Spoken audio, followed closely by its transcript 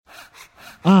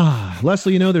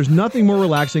Leslie, there's nothing more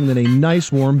relaxing than a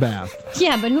nice warm bath.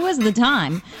 Yeah, but who has the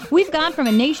time? We've gone from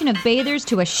a nation of bathers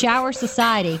to a shower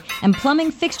society, and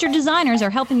plumbing fixture designers are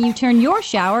helping you turn your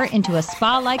shower into a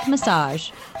spa-like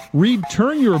massage. Read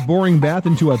Turn Your Boring Bath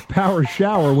into a Power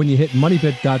Shower when you hit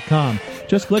MoneyPit.com.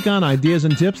 Just click on Ideas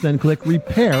and Tips, then click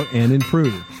Repair and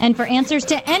Improve. And for answers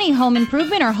to any home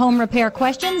improvement or home repair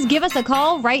questions, give us a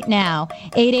call right now.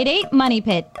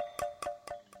 888-MONEYPIT.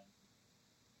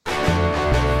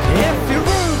 If your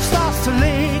roof starts to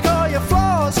leak or your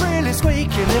floors really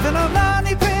squeak, you live in a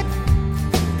money pit.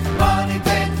 Money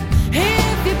pit.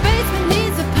 If your basement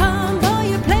needs a pump or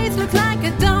your place looks like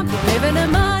a dump, you live in a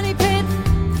money pit.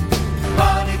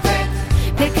 Money pit.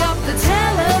 Pick up the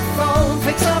telephone,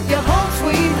 fix up your home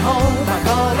sweet home by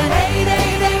calling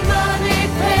 888-MONEY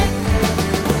PIT.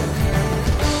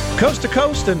 Coast to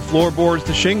coast and floorboards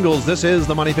to shingles, this is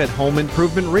the Money Pit Home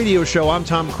Improvement Radio Show. I'm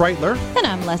Tom Kraeutler. And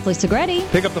I'm Leslie Segrete.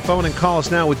 Pick up the phone and call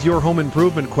us now with your home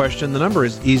improvement question. The number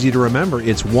is easy to remember.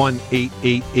 It's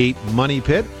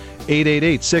 1-888-MONEY-PIT,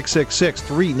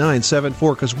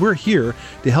 888-666-3974, because we're here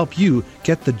to help you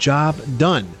get the job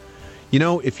done.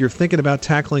 If you're thinking about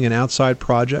tackling an outside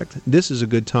project, this is a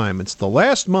good time. It's the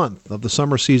last month of the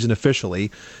summer season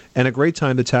officially, and a great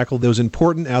time to tackle those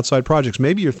important outside projects.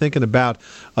 Maybe you're thinking about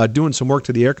doing some work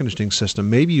to the air conditioning system.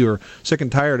 Maybe you're sick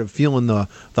and tired of feeling the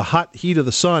hot heat of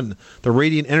the sun, the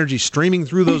radiant energy streaming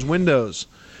through those windows.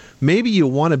 Maybe you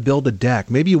want to build a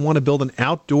deck. Maybe you want to build an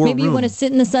outdoor room. Maybe you want to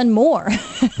sit in the sun more.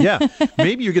 Yeah.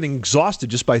 Maybe you're getting exhausted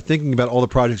just by thinking about all the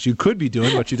projects you could be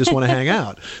doing, but you just want to hang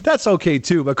out. That's okay,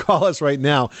 too. But call us right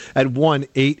now at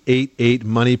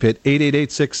 1-888-MONEY-PIT,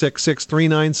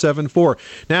 888-666-3974.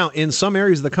 Now, in some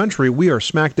areas of the country, we are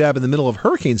smack dab in the middle of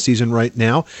hurricane season right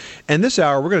now. And this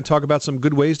hour, we're going to talk about some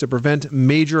good ways to prevent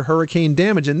major hurricane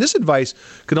damage. And this advice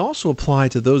can also apply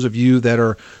to those of you that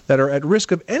are at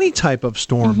risk of any type of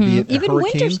storm. Mm-hmm. Even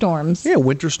winter storms. Yeah,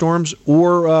 winter storms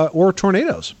or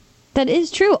tornadoes. That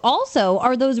is true. Also,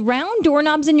 are those round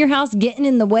doorknobs in your house getting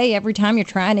in the way every time you're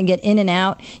trying to get in and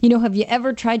out? Have you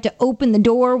ever tried to open the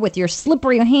door with your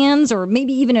slippery hands or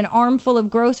maybe even an armful of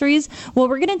groceries? Well,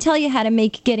 we're going to tell you how to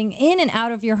make getting in and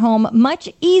out of your home much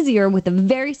easier with a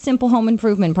very simple home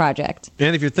improvement project.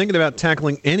 And if you're thinking about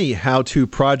tackling any how-to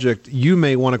project, you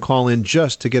may want to call in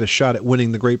just to get a shot at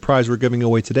winning the great prize we're giving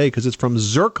away today, because it's from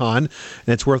Zircon, and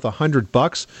it's worth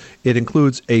 $100. It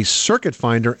includes a circuit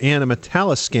finder and a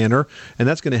Metallis scanner, and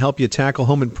that's going to help you tackle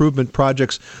home improvement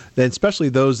projects, especially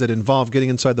those that involve getting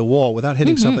inside the wall without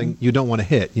hitting something you don't want to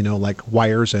hit, like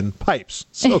wires and pipes.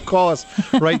 So call us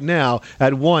right now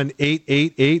at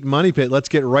 1-888-MONEY-PIT. Let's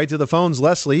get right to the phones.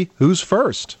 Leslie, who's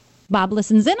first? Bob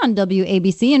listens in on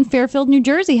WABC in Fairfield, New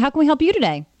Jersey. How can we help you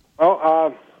today?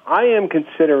 Well, I am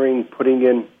considering putting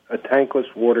in a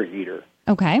tankless water heater.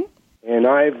 Okay. And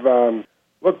I've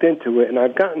looked into it, and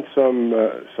I've gotten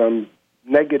some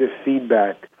negative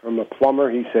feedback from a plumber.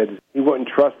 He said he wouldn't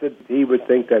trust it. He would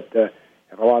think that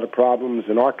have a lot of problems.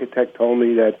 An architect told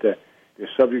me that they're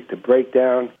subject to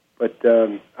breakdown. But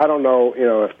I don't know,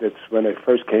 if it's when they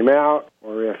first came out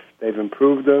or if they've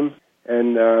improved them.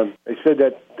 And they said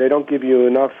that they don't give you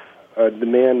enough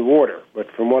demand water.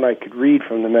 But from what I could read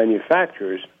from the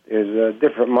manufacturers, there's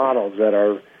different models that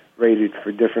are rated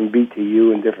for different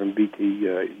BTU and different BT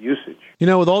usage.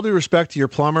 With all due respect to your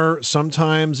plumber,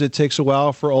 sometimes it takes a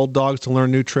while for old dogs to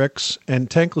learn new tricks, and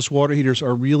tankless water heaters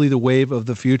are really the wave of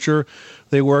the future.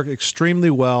 They work extremely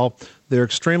well. They're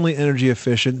extremely energy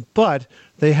efficient, but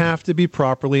they have to be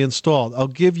properly installed. I'll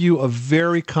give you a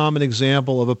very common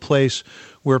example of a place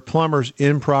where plumbers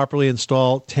improperly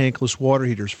install tankless water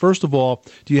heaters. First of all,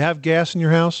 do you have gas in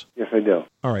your house? Yes, I do.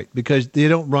 All right, because they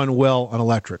don't run well on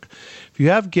electric. If you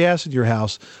have gas in your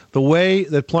house, the way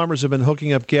that plumbers have been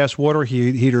hooking up gas water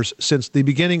heaters since the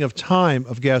beginning of time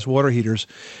of gas water heaters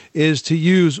is to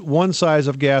use one size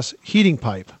of gas heating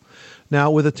pipe.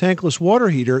 Now, with a tankless water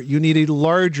heater, you need a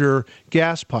larger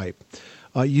gas pipe.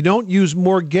 You don't use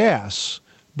more gas,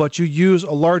 but you use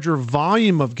a larger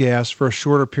volume of gas for a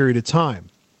shorter period of time.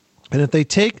 And if they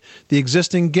take the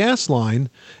existing gas line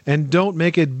and don't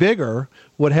make it bigger,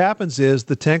 what happens is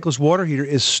the tankless water heater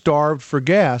is starved for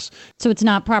gas. So it's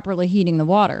not properly heating the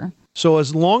water. So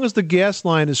as long as the gas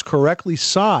line is correctly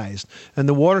sized and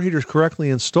the water heater is correctly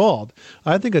installed,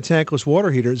 I think a tankless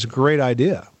water heater is a great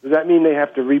idea. Does that mean they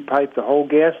have to repipe the whole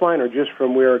gas line or just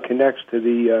from where it connects to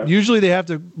the... Usually they have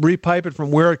to repipe it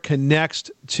from where it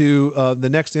connects to the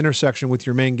next intersection with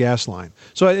your main gas line.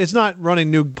 So it's not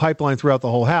running new pipeline throughout the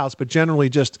whole house, but generally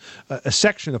just a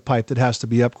section of pipe that has to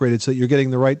be upgraded so that you're getting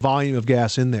the right volume of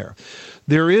gas in there.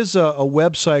 There is a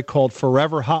website called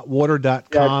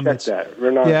foreverhotwater.com. Yeah, I checked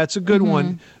that. Yeah, it's a good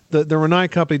one. the Rinnai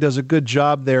Company does a good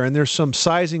job there, and there's some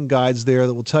sizing guides there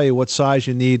that will tell you what size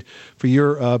you need for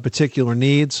your particular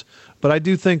needs. But I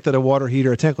do think that a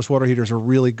tankless water heater is a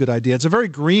really good idea. It's a very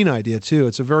green idea, too.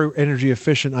 It's a very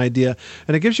energy-efficient idea,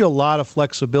 and it gives you a lot of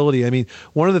flexibility. I mean,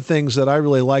 one of the things that I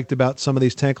really liked about some of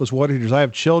these tankless water heaters, I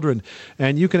have children,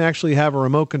 and you can actually have a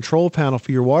remote control panel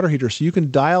for your water heater, so you can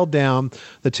dial down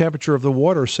the temperature of the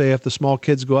water. Say if the small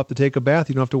kids go up to take a bath,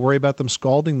 you don't have to worry about them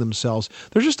scalding themselves.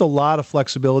 There's just a lot of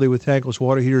flexibility with tankless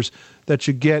water heaters that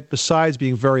you get besides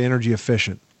being very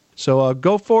energy-efficient. So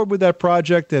go forward with that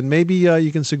project, and maybe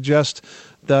you can suggest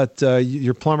that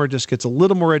your plumber just gets a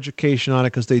little more education on it,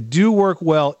 because they do work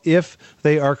well if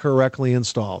they are correctly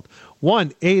installed.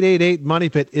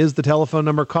 1-888-MONEYPIT is the telephone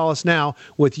number. Call us now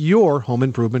with your home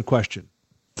improvement question.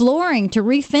 Flooring to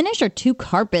refinish or to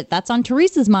carpet? That's on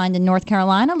Teresa's mind in North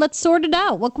Carolina. Let's sort it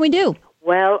out. What can we do?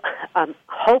 Well, I'm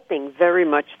hoping very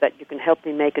much that you can help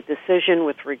me make a decision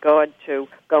with regard to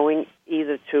going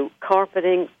either to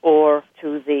carpeting or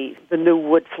to the new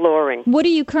wood flooring. What do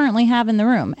you currently have in the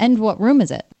room, and what room is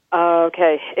it?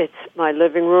 Okay, it's my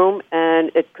living room,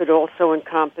 and it could also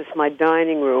encompass my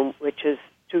dining room, which is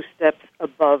 2 steps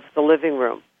above the living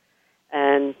room.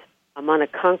 And I'm on a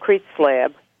concrete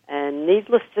slab, and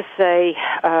needless to say,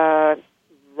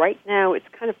 right now it's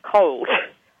kind of cold.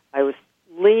 I was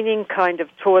leaning kind of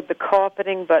toward the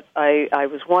carpeting, but I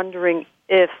was wondering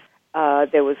if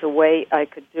there was a way I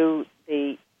could do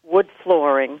the wood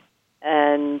flooring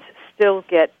and still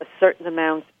get a certain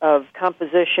amount of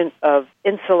composition of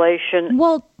insulation.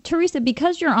 Well, Teresa,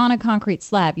 because you're on a concrete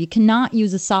slab, you cannot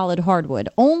use a solid hardwood,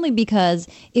 only because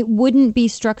it wouldn't be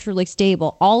structurally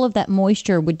stable. All of that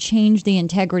moisture would change the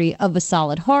integrity of a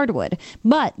solid hardwood.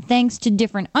 But thanks to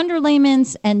different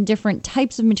underlayments and different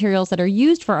types of materials that are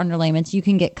used for underlayments, you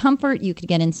can get comfort, you can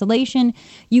get insulation.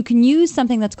 You can use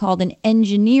something that's called an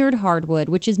engineered hardwood,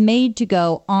 which is made to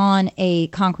go on a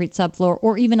concrete subfloor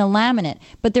or even a laminate.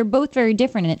 But they're both very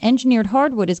different. An engineered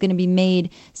hardwood is going to be made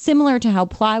similar to how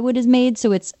plywood is made,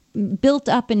 so it's built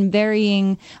up in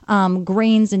varying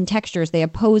grains and textures. They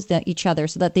oppose each other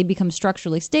so that they become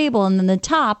structurally stable. And then the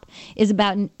top is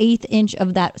about 1/8 inch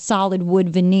of that solid wood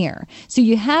veneer. So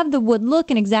you have the wood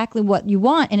look and exactly what you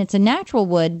want, and it's a natural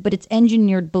wood, but it's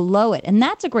engineered below it. And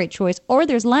that's a great choice. Or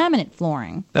there's laminate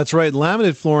flooring. That's right.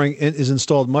 Laminate flooring is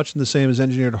installed much the same as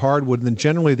engineered hardwood. And then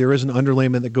generally there is an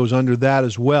underlayment that goes under that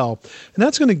as well. And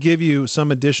that's going to give you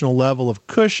some additional level of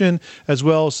cushion as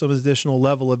well as some additional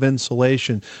level of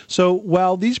insulation. So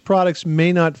while these products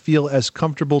may not feel as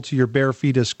comfortable to your bare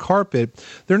feet as carpet,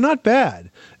 they're not bad.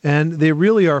 And they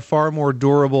really are far more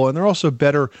durable, and they're also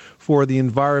better for the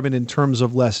environment in terms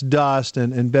of less dust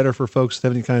and better for folks that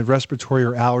have any kind of respiratory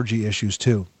or allergy issues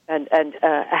too. And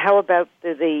how about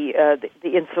the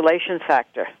insulation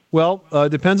factor? Well,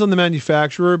 depends on the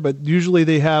manufacturer, but usually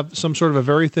they have some sort of a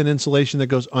very thin insulation that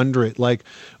goes under it. Like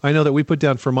I know that we put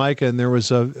down Formica, and there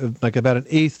was like about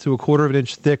 1/8 to 1/4 of an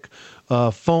inch thick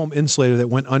foam insulator that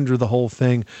went under the whole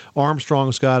thing.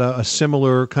 Armstrong's got a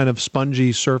similar kind of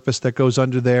spongy surface that goes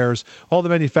under theirs. All the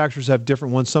manufacturers have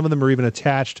different ones. Some of them are even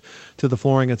attached to the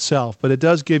flooring itself, but it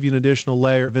does give you an additional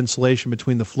layer of insulation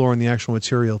between the floor and the actual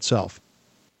material itself.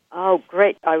 Oh,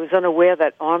 great. I was unaware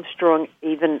that Armstrong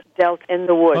even dealt in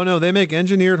the wood. Oh, no, they make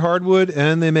engineered hardwood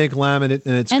and they make laminate,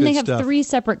 and it's and good they have stuff. 3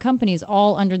 separate companies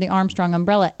all under the Armstrong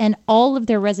umbrella, and all of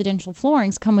their residential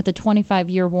floorings come with a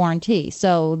 25-year warranty,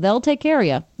 so they'll take care of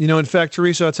you. You know, in fact,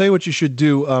 Teresa, I'll tell you what you should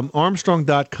do.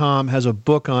 Armstrong.com has a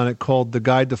book on it called The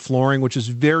Guide to Flooring, which is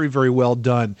very, very well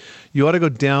done. You ought to go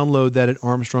download that at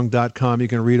Armstrong.com. You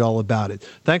can read all about it.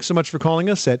 Thanks so much for calling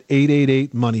us at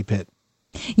 888-MONEYPIT.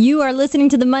 You are listening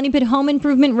to the Money Pit Home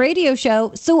Improvement Radio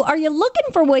Show. So are you looking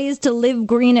for ways to live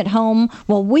green at home?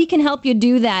 Well, we can help you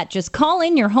do that. Just call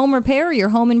in your home repair or your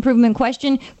home improvement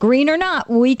question. Green or not,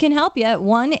 we can help you at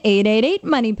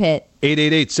 1-888-MONEYPIT.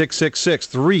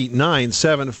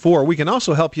 888-666-3974. We can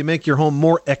also help you make your home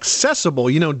more accessible.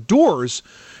 You know, doors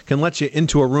can let you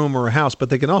into a room or a house, but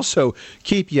they can also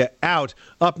keep you out.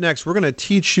 Up next, we're going to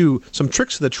teach you some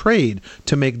tricks of the trade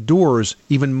to make doors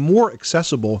even more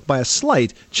accessible by a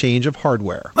slight change of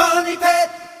hardware. Money Pit!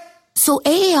 So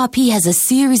AARP has a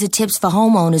series of tips for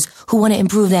homeowners who want to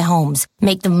improve their homes,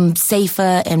 make them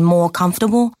safer and more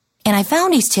comfortable. And I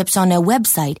found these tips on their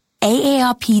website,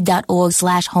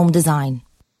 aarp.org/home design.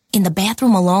 In the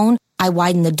bathroom alone, I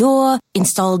widened the door,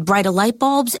 installed brighter light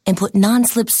bulbs, and put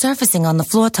non-slip surfacing on the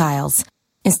floor tiles.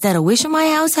 Instead of wishing my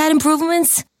house had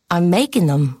improvements, I'm making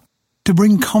them. To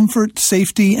bring comfort,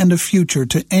 safety, and a future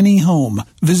to any home,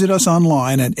 visit us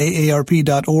online at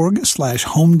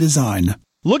aarp.org/home design.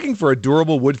 Looking for a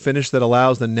durable wood finish that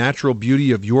allows the natural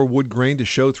beauty of your wood grain to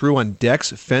show through on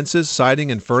decks, fences,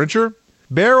 siding, and furniture?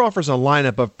 Behr offers a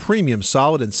lineup of premium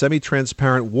solid and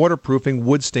semi-transparent waterproofing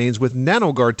wood stains with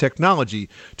NanoGuard technology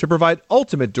to provide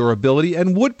ultimate durability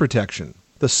and wood protection.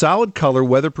 The solid color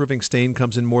weatherproofing stain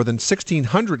comes in more than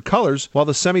 1,600 colors, while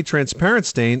the semi-transparent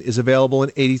stain is available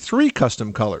in 83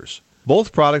 custom colors.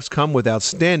 Both products come with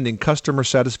outstanding customer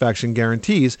satisfaction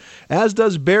guarantees, as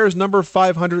does Behr's number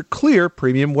 500 Clear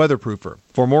Premium Weatherproofer.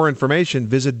 For more information,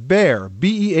 visit Behr,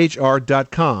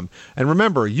 BEHR.com. And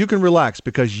remember, you can relax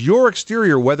because your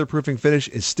exterior weatherproofing finish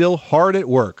is still hard at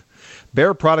work.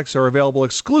 Behr products are available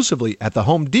exclusively at the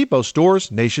Home Depot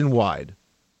stores nationwide.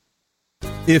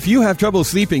 If you have trouble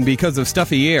sleeping because of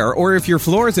stuffy air, or if your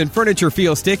floors and furniture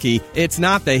feel sticky, it's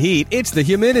not the heat, it's the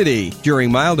humidity.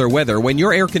 During milder weather, when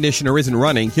your air conditioner isn't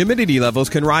running, humidity levels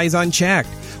can rise unchecked.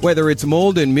 Whether it's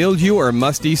mold and mildew or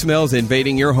musty smells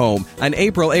invading your home, an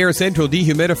April Air Central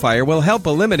dehumidifier will help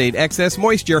eliminate excess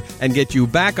moisture and get you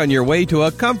back on your way to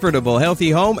a comfortable,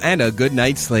 healthy home and a good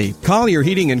night's sleep. Call your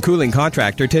heating and cooling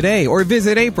contractor today or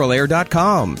visit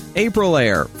aprilair.com. April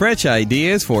Air, fresh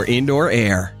ideas for indoor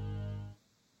air.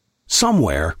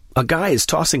 Somewhere, a guy is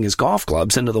tossing his golf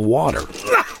clubs into the water.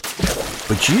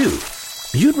 But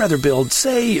you'd rather build,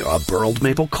 say, a burled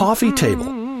maple coffee table.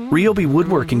 Ryobi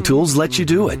Woodworking Tools lets you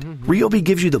do it. Ryobi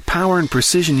gives you the power and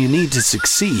precision you need to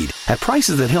succeed at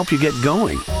prices that help you get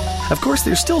going. Of course,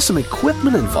 there's still some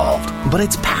equipment involved, but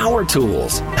it's power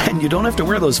tools, and you don't have to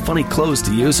wear those funny clothes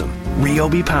to use them.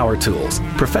 Ryobi Power Tools.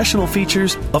 Professional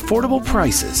features, affordable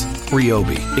prices.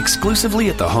 Ryobi, exclusively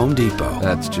at the Home Depot.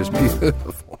 That's just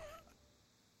beautiful.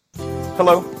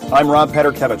 Hello, I'm Rob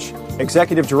Paterkevich,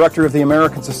 Executive Director of the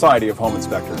American Society of Home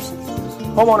Inspectors.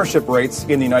 Home ownership rates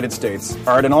in the United States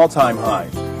are at an all-time high.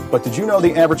 But did you know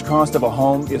the average cost of a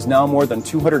home is now more than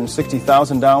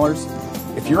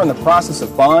 $260,000? If you're in the process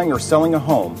of buying or selling a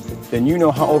home, then you know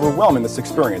how overwhelming this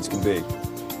experience can be.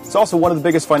 It's also one of the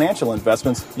biggest financial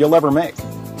investments you'll ever make.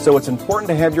 So it's important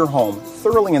to have your home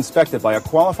thoroughly inspected by a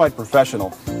qualified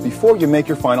professional before you make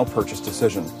your final purchase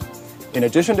decision. In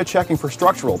addition to checking for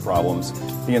structural problems,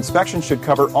 the inspection should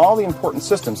cover all the important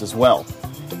systems as well.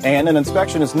 And an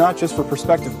inspection is not just for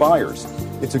prospective buyers.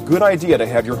 It's a good idea to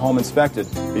have your home inspected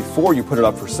before you put it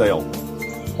up for sale.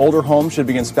 Older homes should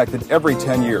be inspected every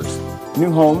 10 years.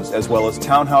 New homes, as well as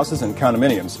townhouses and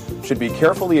condominiums, should be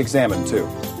carefully examined too.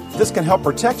 This can help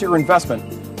protect your investment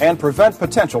and prevent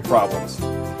potential problems.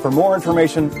 For more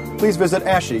information, please visit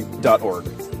ASHI.org.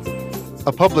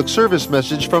 A public service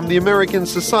message from the American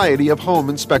Society of Home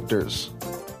Inspectors.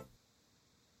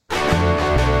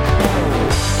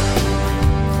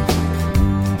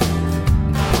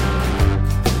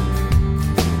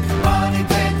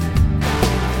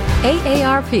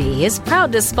 AARP is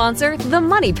proud to sponsor The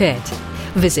Money Pit.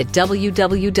 Visit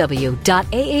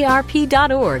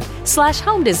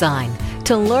www.aarp.org/home design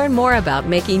to learn more about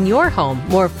making your home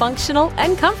more functional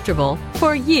and comfortable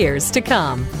for years to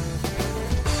come.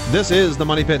 This is the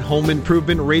Money Pit Home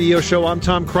Improvement Radio Show. I'm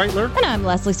Tom Kraeutler. And I'm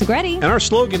Leslie Segrete. And our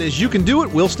slogan is, you can do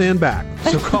it, we'll stand back.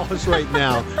 So call us right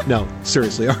now. No,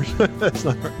 seriously. That's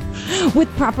not right. With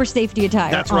proper safety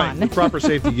attire. That's right, with proper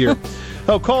safety gear.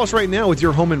 Oh, call us right now with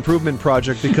your home improvement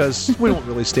project, because we don't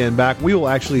really stand back. We will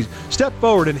actually step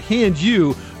forward and hand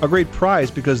you a great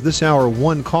prize, because this hour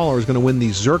one caller is going to win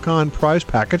the Zircon prize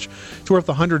package. It's worth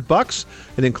 $100.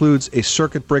 It includes a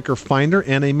circuit breaker finder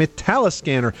and a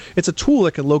Metalliscanner. It's a tool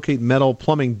that can locate metal,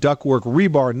 plumbing, ductwork,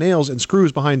 rebar, nails, and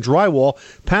screws behind drywall,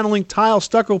 paneling, tile,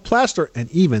 stucco, plaster, and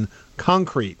even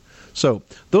concrete. So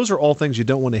those are all things you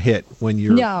don't want to hit when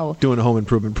you're doing a home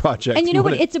improvement project. And you know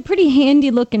what? It's a pretty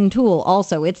handy looking tool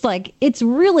also. It's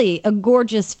really a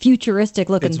gorgeous, futuristic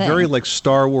looking thing. It's very like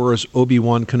Star Wars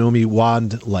Obi-Wan Kenobi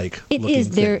wand-like. It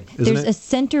is. There's a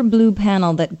center blue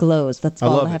panel that glows. That's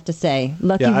all I have to say.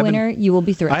 Lucky winner, you will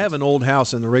be thrilled. I have an old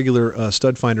house, and the regular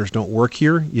stud finders don't work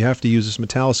here. You have to use this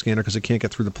Metalliscanner because it can't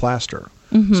get through the plaster.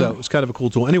 Mm-hmm. So it's kind of a cool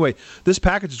tool. Anyway, this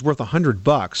package is worth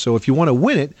 $100. So if you want to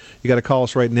win it, you got to call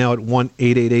us right now at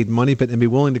 1-888-MONEYPIT and be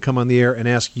willing to come on the air and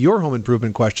ask your home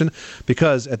improvement question,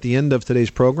 because at the end of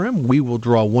today's program, we will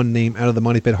draw one name out of the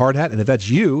Money Pit hard hat, and if that's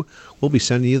you, we'll be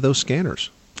sending you those scanners.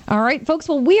 All right, folks.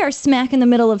 Well, we are smack in the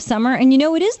middle of summer, and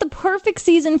it is the perfect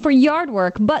season for yard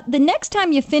work. But the next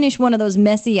time you finish one of those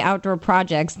messy outdoor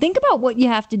projects, think about what you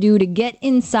have to do to get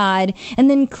inside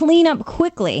and then clean up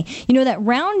quickly. That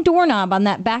round doorknob on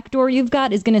that back door you've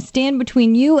got is going to stand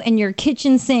between you and your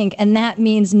kitchen sink, and that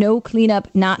means no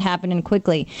cleanup not happening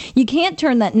quickly. You can't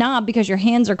turn that knob because your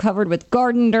hands are covered with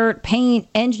garden dirt, paint,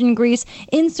 engine grease.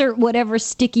 Insert whatever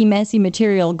sticky, messy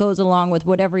material goes along with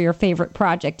whatever your favorite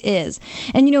project is.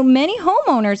 And many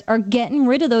homeowners are getting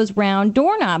rid of those round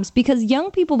doorknobs because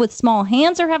young people with small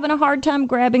hands are having a hard time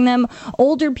grabbing them.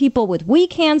 Older people with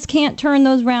weak hands can't turn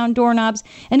those round doorknobs.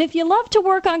 And if you love to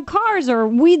work on cars or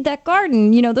weed that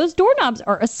garden, those doorknobs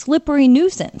are a slippery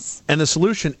nuisance. And the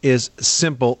solution is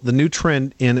simple. The new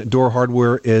trend in door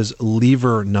hardware is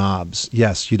lever knobs.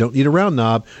 Yes, you don't need a round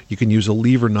knob. You can use a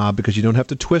lever knob because you don't have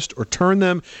to twist or turn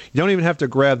them. You don't even have to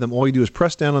grab them. All you do is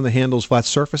press down on the handle's flat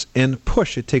surface and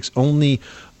push. It takes only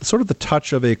sort of the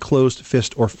touch of a closed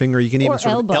fist or finger. You can even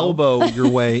sort of elbow your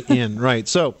way in. Right.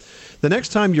 So the next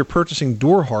time you're purchasing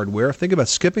door hardware, think about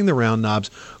skipping the round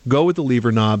knobs. Go with the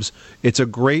lever knobs. It's a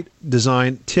great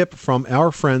design tip from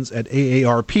our friends at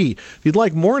AARP. If you'd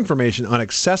like more information on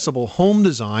accessible home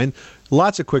design,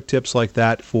 lots of quick tips like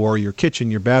that for your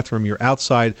kitchen, your bathroom, your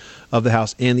outside of the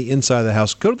house, and the inside of the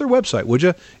house. Go to their website, would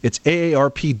you? It's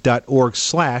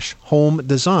aarp.org/home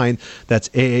design. That's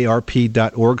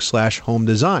aarp.org/home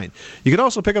design. You can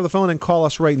also pick up the phone and call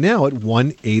us right now at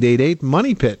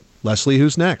 1-888-MONEY-PIT. Leslie,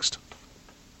 who's next?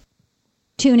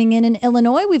 Tuning in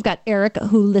Illinois, we've got Eric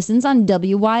who listens on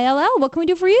WYLL. What can we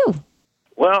do for you?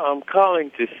 Well, I'm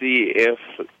calling to see if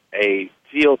a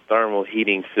geothermal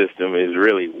heating system is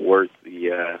really worth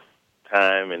the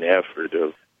time and effort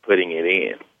of putting it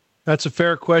in. That's a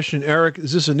fair question. Eric,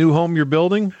 is this a new home you're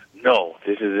building? No,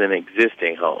 this is an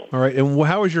existing home. All right, and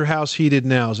how is your house heated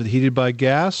now? Is it heated by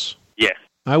gas? Yes.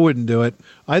 I wouldn't do it.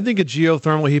 I think a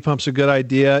geothermal heat pump's a good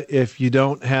idea if you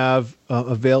don't have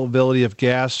availability of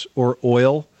gas or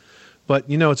oil. But,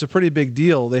 it's a pretty big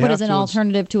deal. What is an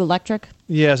alternative to electric?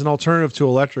 Yeah, as an alternative to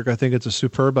electric, I think it's a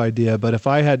superb idea. But if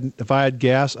I had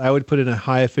gas, I would put in a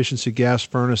high-efficiency gas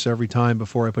furnace every time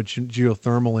before I put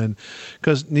geothermal in.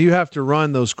 Because you have to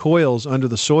run those coils under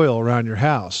the soil around your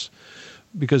house.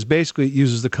 Because basically it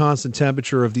uses the constant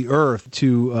temperature of the earth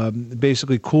to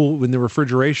basically cool in the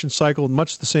refrigeration cycle,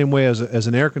 much the same way as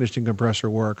an air conditioning compressor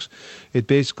works. It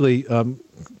basically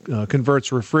converts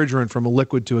refrigerant from a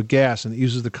liquid to a gas, and it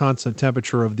uses the constant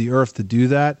temperature of the earth to do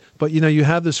that. But, you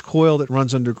have this coil that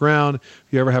runs underground. If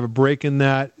you ever have a break in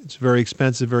that, it's very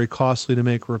expensive, very costly to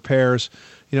make repairs.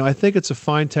 I think it's a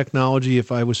fine technology if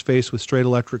I was faced with straight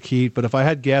electric heat, but if I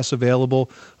had gas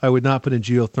available, I would not put in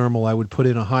geothermal. I would put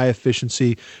in a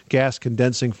high-efficiency gas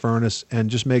condensing furnace and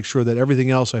just make sure that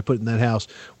everything else I put in that house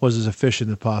was as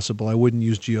efficient as possible. I wouldn't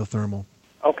use geothermal.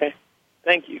 Okay.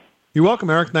 Thank you. You're welcome,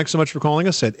 Eric. Thanks so much for calling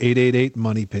us at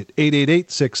 888-MONEY-PIT,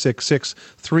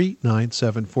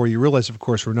 888-666-3974. You realize, of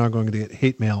course, we're not going to get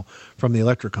hate mail from the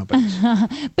electric companies.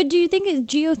 But do you think is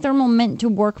geothermal meant to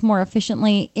work more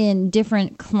efficiently in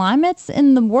different climates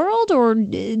in the world, or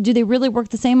do they really work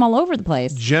the same all over the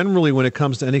place? Generally, when it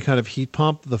comes to any kind of heat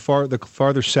pump, the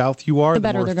farther south you are, the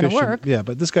better they're going to work. Yeah,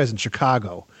 but this guy's in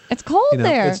Chicago. It's cold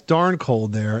there. It's darn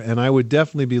cold there, and I would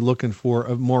definitely be looking for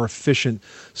a more efficient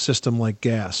system like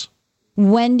gas.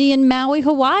 Wendy in Maui,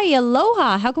 Hawaii.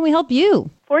 Aloha. How can we help you?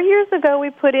 4 years ago, we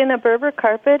put in a Berber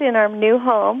carpet in our new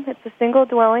home. It's a single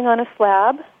dwelling on a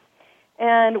slab.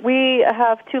 And we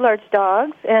have 2 large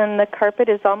dogs, and the carpet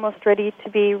is almost ready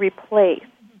to be replaced.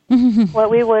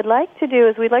 What we would like to do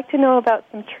is we'd like to know about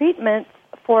some treatments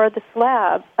for the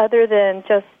slab other than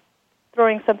just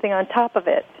throwing something on top of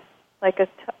it. I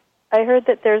heard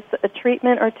that there's a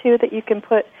treatment or two that you can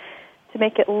put to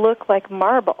make it look like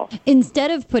marble.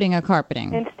 Instead of putting a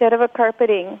carpeting. Instead of a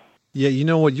carpeting. Yeah, you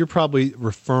know what? You're probably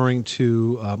referring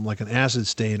to like an acid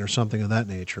stain or something of that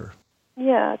nature.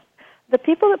 Yeah. The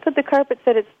people that put the carpet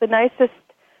said it's the nicest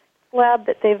slab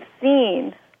that they've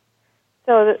seen.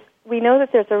 So we know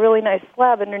that there's a really nice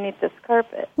slab underneath this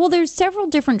carpet. Well, there's several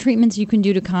different treatments you can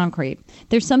do to concrete.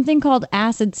 There's something called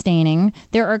acid staining.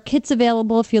 There are kits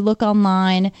available if you look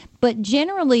online. But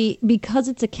generally, because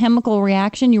it's a chemical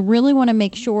reaction, you really want to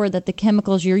make sure that the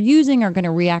chemicals you're using are going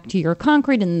to react to your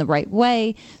concrete in the right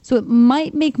way. So it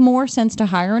might make more sense to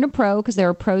hire in a pro, because there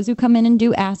are pros who come in and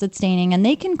do acid staining, and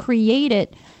they can create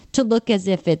it to look as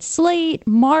if it's slate,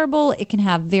 marble. It can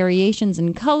have variations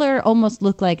in color, almost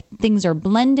look like things are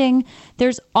blending.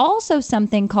 There's also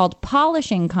something called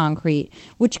polishing concrete,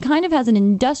 which kind of has an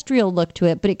industrial look to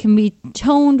it, but it can be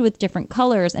toned with different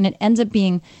colors, and it ends up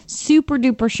being super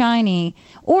duper shiny,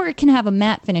 or it can have a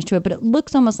matte finish to it, but it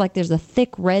looks almost like there's a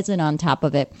thick resin on top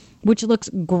of it, which looks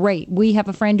great. We have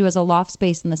a friend who has a loft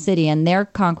space in the city, and their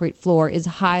concrete floor is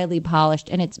highly polished,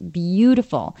 and it's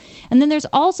beautiful. And then there's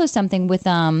also something with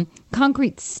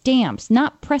concrete stamps,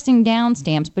 not pressing down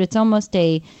stamps, but it's almost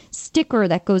a sticker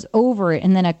that goes over it,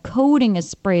 and then a coating is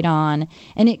sprayed on,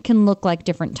 and it can look like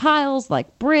different tiles,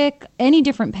 like brick, any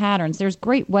different patterns. There's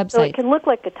great websites. So it can look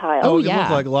like a tile. Oh, it can look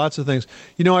like lots of things.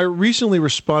 You know, I recently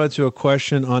responded to a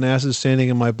question on acid staining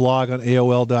in my blog on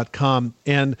AOL.com,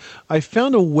 and I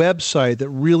found a website that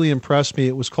really impressed me.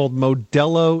 It was called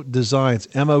Modelo Designs,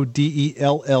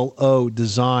 Modello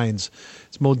Designs.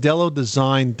 It's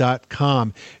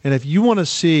modellodesign.com. And if you want to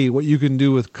see what you can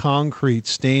do with concrete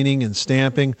staining and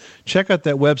stamping, check out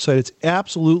that website. It's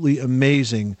absolutely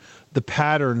amazing, the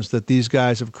patterns that these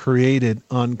guys have created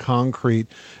on concrete.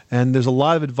 And there's a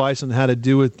lot of advice on how to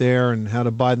do it there and how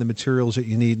to buy the materials that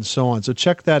you need and so on. So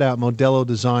check that out,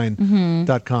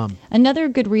 modellodesign.com. Another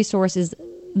good resource is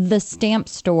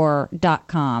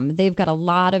thestampstore.com. They've got a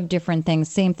lot of different things.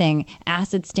 Same thing,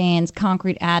 acid stains,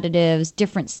 concrete additives,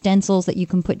 different stencils that you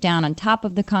can put down on top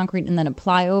of the concrete and then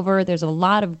apply over. There's a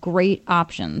lot of great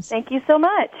options. Thank you so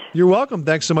much. You're welcome.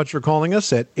 Thanks so much for calling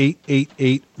us at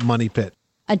 888-MONEY-PIT.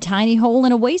 A tiny hole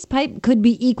in a waste pipe could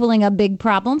be equaling a big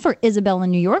problem for Isabel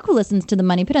in New York, who listens to the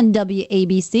Money Pit on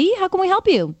WABC. How can we help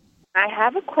you? I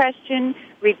have a question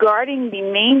regarding the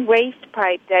main waste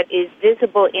pipe that is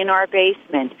visible in our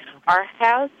basement. Our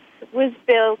house was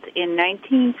built in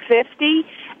 1950,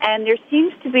 and there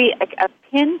seems to be a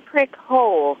pinprick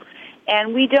hole,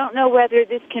 and we don't know whether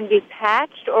this can be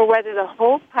patched or whether the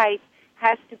whole pipe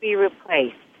has to be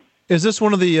replaced. Is this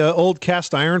one of the old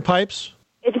cast iron pipes?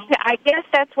 I guess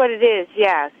that's what it is,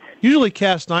 yes. Usually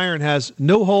cast iron has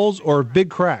no holes or big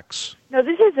cracks. No,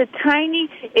 this is a tiny,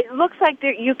 it looks like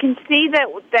you can see that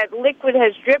liquid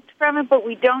has dripped from it, but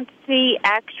we don't see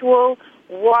actual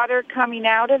water coming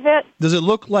out of it. Does it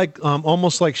look like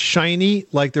almost like shiny,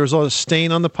 like there's a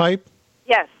stain on the pipe?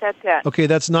 Yes, that's it. Okay,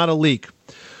 that's not a leak.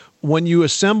 When you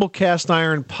assemble cast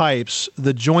iron pipes,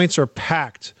 the joints are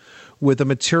packed with a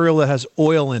material that has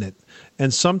oil in it.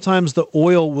 And sometimes the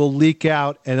oil will leak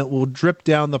out and it will drip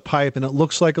down the pipe and it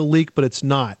looks like a leak, but it's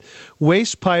not.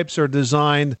 Waste pipes are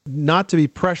designed not to be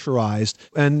pressurized.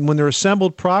 And when they're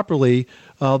assembled properly,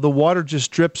 the water just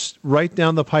drips right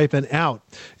down the pipe and out.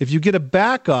 If you get a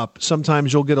backup,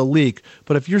 sometimes you'll get a leak.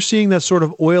 But if you're seeing that sort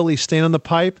of oily stain on the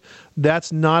pipe,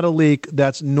 that's not a leak.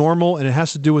 That's normal, and it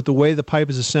has to do with the way the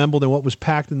pipe is assembled and what was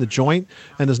packed in the joint,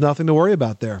 and there's nothing to worry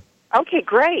about there. Okay,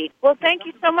 great. Well, thank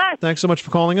you so much. Thanks so much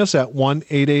for calling us at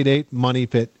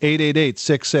 1-888-MONEY-PIT,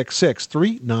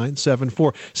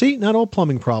 888-666-3974. See, not all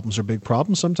plumbing problems are big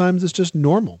problems. Sometimes it's just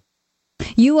normal.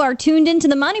 You are tuned into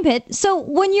the Money Pit. So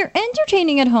when you're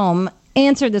entertaining at home,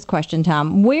 answer this question,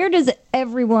 Tom. Where does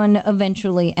everyone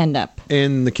eventually end up?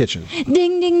 In the kitchen.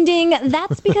 Ding, ding, ding.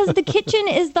 That's because the kitchen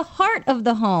is the heart of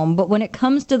the home. But when it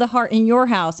comes to the heart in your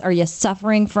house, are you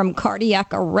suffering from cardiac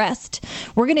arrest?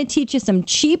 We're going to teach you some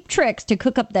cheap tricks to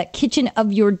cook up that kitchen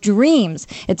of your dreams.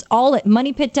 It's all at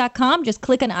moneypit.com. Just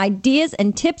click on ideas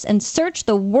and tips and search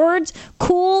the words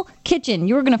cool kitchen.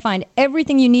 You're going to find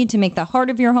everything you need to make the heart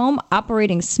of your home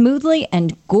operating smoothly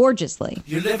and gorgeously.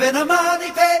 You live in a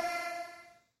money pit.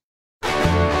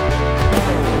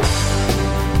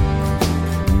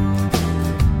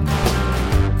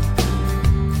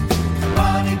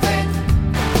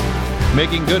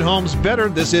 Making good homes better.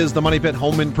 This is the Money Pit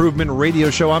Home Improvement Radio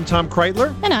Show. I'm Tom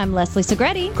Kraeutler. And I'm Leslie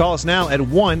Segrete. Call us now at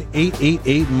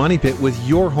 1-888-MONEY-PIT with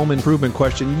your home improvement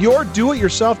question, your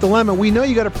do-it-yourself dilemma. We know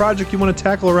you got a project you want to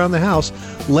tackle around the house.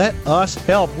 Let us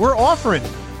help. We're offering.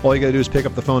 All you got to do is pick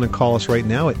up the phone and call us right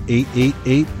now at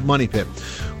 888-MONEY-PIT.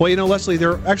 Well, you know, Leslie,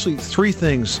 there are actually three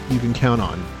things you can count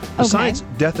on. Besides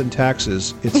death and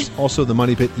taxes, it's also the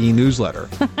Money Pit e-newsletter.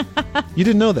 You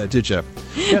didn't know that, did you?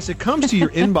 Yes, it comes to your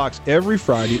inbox every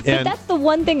Friday. And that's the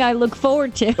one thing I look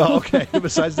forward to. Oh, okay.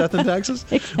 Besides death and taxes?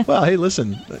 Well, hey,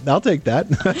 listen, I'll take that.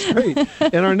 That's great.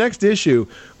 In our next issue,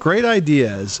 great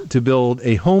ideas to build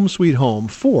a home sweet home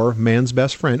for man's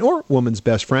best friend or woman's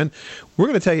best friend. We're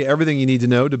going to tell you everything you need to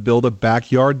know to build a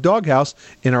backyard doghouse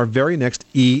in our very next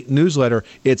e-newsletter.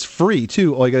 It's free,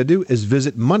 too. All you got to do is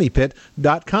visit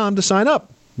moneypit.com to sign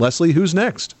up. Leslie, who's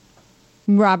next?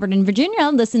 Robert in Virginia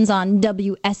listens on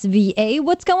WSVA.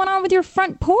 What's going on with your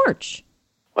front porch?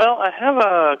 Well, I have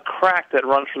a crack that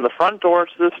runs from the front door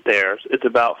to the stairs. It's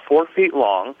about 4 feet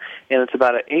long, and it's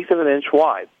about 1/8 of an inch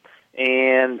wide.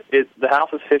 And the house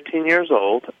is 15 years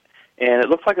old, and it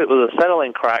looks like it was a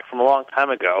settling crack from a long time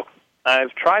ago.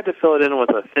 I've tried to fill it in with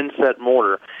a thin-set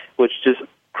mortar, which just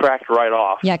cracked right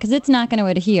off. Yeah, because it's not going to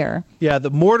adhere. Yeah, the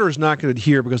mortar is not going to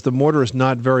adhere because the mortar is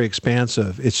not very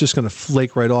expansive. It's just going to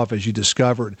flake right off, as you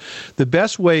discovered. The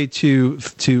best way to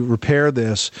repair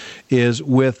this is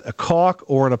with a caulk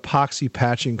or an epoxy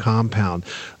patching compound.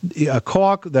 A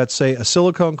caulk, that's, say, a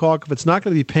silicone caulk. If it's not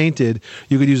going to be painted,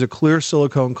 you could use a clear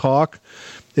silicone caulk.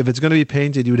 If it's going to be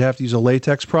painted, you would have to use a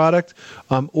latex product,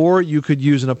 or you could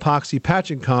use an epoxy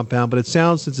patching compound. But it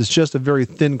sounds, since it's just a very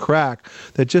thin crack,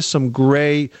 that just some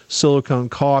gray silicone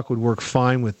caulk would work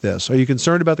fine with this. Are you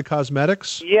concerned about the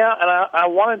cosmetics? Yeah, and I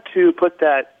wanted to put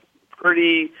that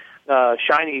pretty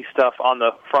shiny stuff on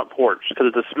the front porch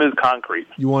because it's a smooth concrete.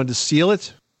 You wanted to seal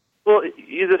it? Well,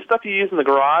 the stuff you use in the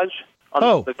garage. The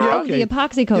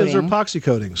epoxy coating. Those are epoxy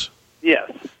coatings.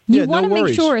 Yes. You want to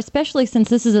make sure, especially since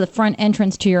this is the front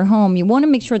entrance to your home, you want to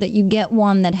make sure that you get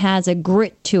one that has a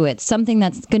grit to it, something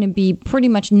that's going to be pretty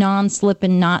much non-slip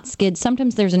and not skid.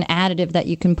 Sometimes there's an additive that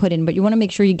you can put in, but you want to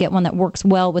make sure you get one that works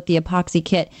well with the epoxy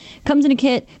kit. Comes in a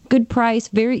kit, good price,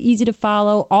 very easy to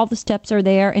follow. All the steps are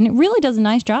there, and it really does a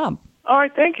nice job. All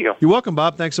right, thank you. You're welcome,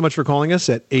 Bob. Thanks so much for calling us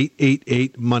at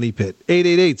 888-MONEY-PIT,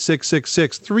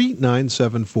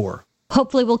 888-666-3974.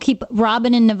 Hopefully we'll keep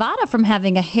Robin in Nevada from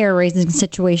having a hair-raising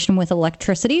situation with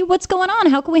electricity. What's going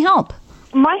on? How can we help?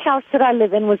 My house that I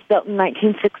live in was built in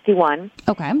 1961.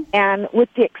 Okay. And with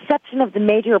the exception of the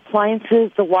major appliances,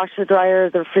 the washer, dryer,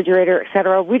 the refrigerator,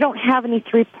 etc., we don't have any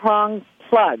three-prong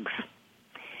plugs.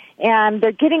 And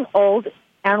they're getting old,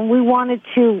 and we wanted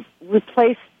to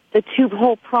replace the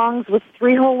two-hole prongs with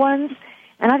three-hole ones.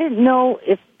 And I didn't know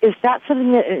if that's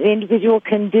something that an individual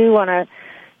can do on a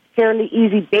fairly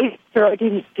easy basis, or I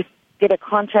didn't just get a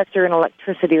contractor in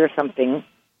electricity or something.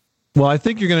 Well, I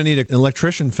think you're going to need an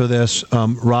electrician for this,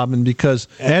 Robin, because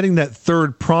adding that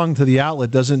third prong to the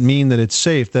outlet doesn't mean that it's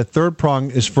safe. That third prong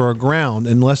is for a ground.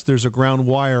 Unless there's a ground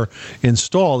wire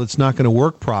installed, it's not going to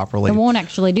work properly. It won't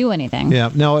actually do anything.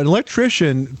 Yeah. Now, an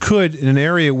electrician could, in an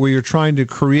area where you're trying to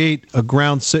create a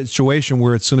ground situation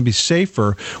where it's going to be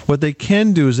safer, what they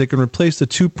can do is they can replace the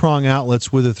two-prong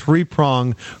outlets with a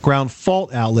three-prong ground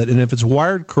fault outlet. And if it's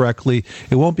wired correctly,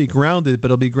 it won't be grounded, but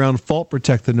it'll be ground fault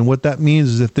protected. And what that means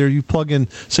is if you plug in,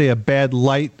 say, a bad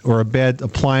light or a bad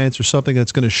appliance or something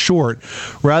that's going to short,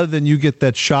 rather than you get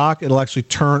that shock, it'll actually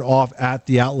turn off at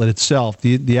the outlet itself.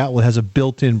 The outlet has a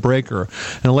built-in breaker.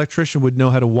 An electrician would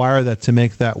know how to wire that to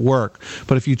make that work.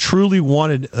 But if you truly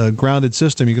wanted a grounded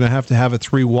system, you're going to have a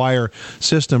three-wire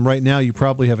system. Right now, you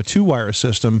probably have a two-wire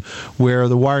system where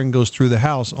the wiring goes through the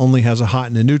house, only has a hot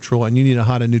and a neutral, and you need a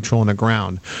hot and neutral and a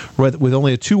ground. With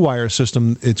only a two-wire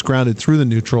system, it's grounded through the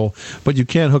neutral, but you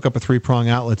can't hook up a three-prong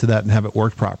outlet to that and have it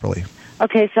work properly.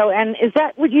 Okay, so, and is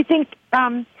that, would you think,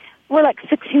 we're like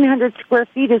 1,600 square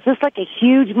feet. Is this like a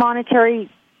huge monetary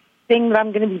thing that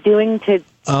I'm going to be doing to...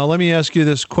 Let me ask you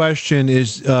this question.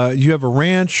 You have a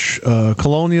ranch,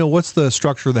 colonial, what's the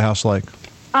structure of the house like?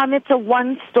 It's a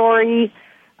one-story,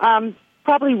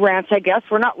 probably ranch, I guess.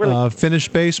 We're not really...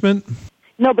 Finished basement?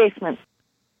 No basement.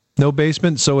 No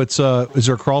basement, so it's, is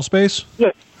there a crawl space?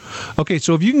 Yes. Okay,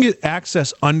 so if you can get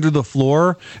access under the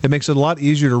floor, it makes it a lot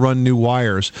easier to run new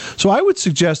wires. So I would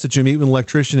suggest that you meet with an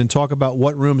electrician and talk about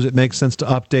what rooms it makes sense to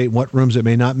update, what rooms it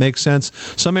may not make sense.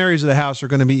 Some areas of the house are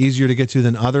going to be easier to get to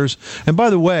than others. And by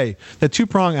the way, that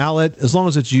two-prong outlet, as long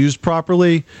as it's used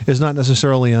properly, is not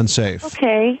necessarily unsafe.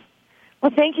 Okay.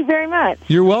 Well, thank you very much.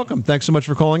 You're welcome. Thanks so much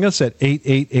for calling us at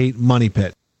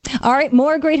 888-MONEY-PIT. All right,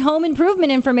 more great home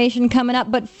improvement information coming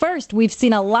up. But first, we've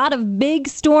seen a lot of big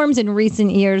storms in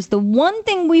recent years. The one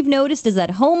thing we've noticed is that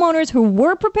homeowners who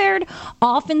were prepared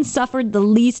often suffered the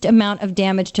least amount of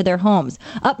damage to their homes.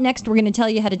 Up next, we're going to tell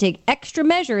you how to take extra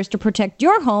measures to protect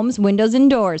your home's windows and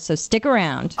doors. So stick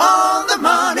around. On the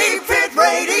Money Pit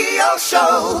Radio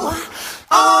Show.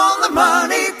 On the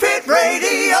Money Pit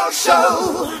Radio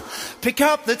Show. Pick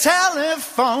up the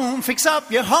telephone, fix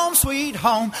up your home sweet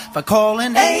home by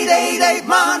calling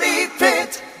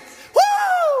 888-MONEY-PIT. Woo!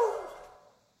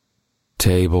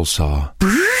 Table saw.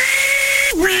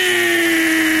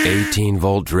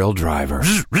 18-volt drill driver.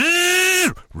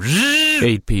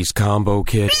 8-piece combo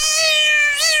kit.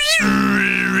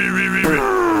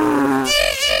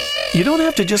 You don't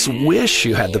have to just wish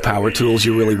you had the power tools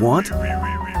you really want.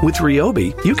 With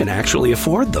Ryobi, you can actually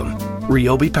afford them.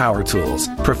 Ryobi Power Tools.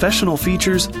 Professional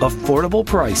features, affordable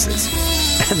prices.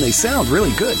 And they sound really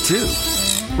good, too.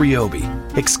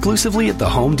 Ryobi. Exclusively at the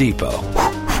Home Depot.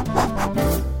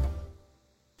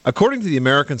 According to the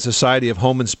American Society of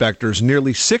Home Inspectors,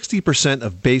 nearly 60%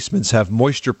 of basements have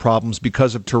moisture problems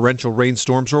because of torrential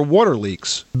rainstorms or water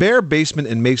leaks. Bare basement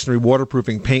and masonry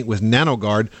waterproofing paint with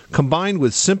NanoGuard, combined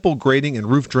with simple grading and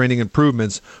roof draining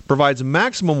improvements, provides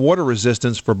maximum water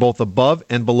resistance for both above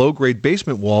and below grade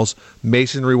basement walls,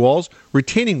 masonry walls,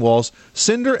 retaining walls,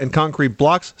 cinder and concrete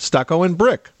blocks, stucco, and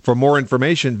brick. For more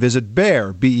information, visit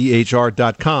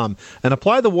behr.com and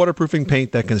apply the waterproofing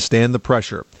paint that can stand the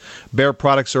pressure. Behr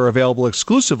products are available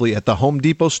exclusively at the Home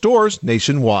Depot stores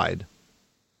nationwide.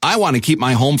 I want to keep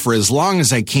my home for as long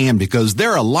as I can because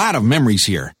there are a lot of memories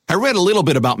here. I read a little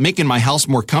bit about making my house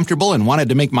more comfortable and wanted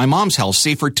to make my mom's house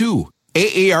safer too.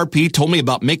 AARP told me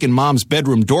about making Mom's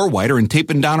bedroom door wider and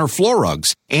taping down her floor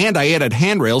rugs. And I added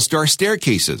handrails to our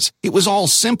staircases. It was all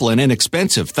simple and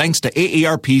inexpensive thanks to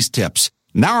AARP's tips.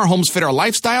 Now our homes fit our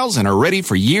lifestyles and are ready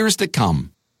for years to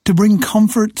come. To bring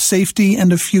comfort, safety,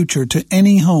 and a future to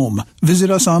any home, visit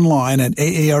us online at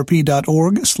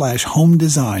aarp.org/home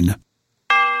design.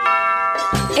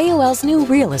 AOL's new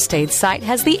real estate site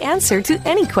has the answer to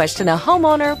any question a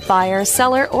homeowner, buyer,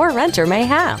 seller, or renter may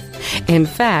have. In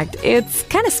fact, it's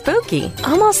kind of spooky,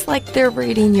 almost like they're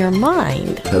reading your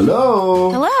mind.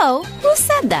 Hello? Hello? Who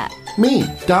said that? Me,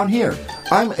 down here.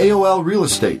 I'm AOL Real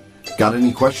Estate. Got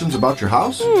any questions about your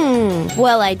house?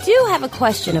 Well, I do have a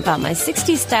question about my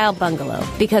 60s style bungalow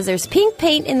because there's pink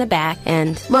paint in the back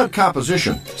and... Lead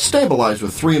composition. Stabilize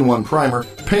with 3-in-1 primer.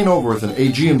 Paint over with an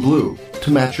Aegean blue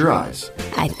to match your eyes.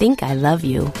 I think I love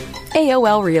you.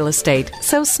 AOL Real Estate.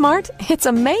 So smart, it's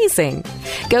amazing.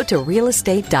 Go to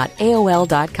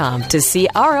realestate.aol.com to see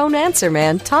our own answer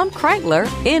man, Tom Kraeutler,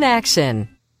 in action.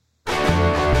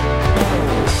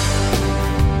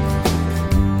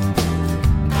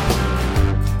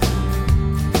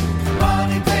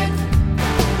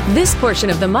 This portion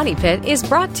of the Money Pit is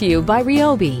brought to you by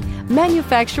Ryobi,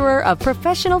 manufacturer of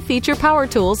professional feature power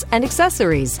tools and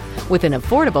accessories, with an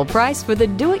affordable price for the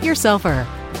do-it-yourselfer.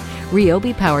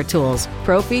 Ryobi Power Tools,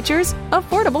 pro features,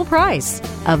 affordable price.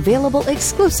 Available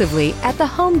exclusively at the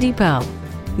Home Depot.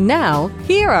 Now,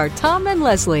 here are Tom and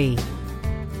Leslie.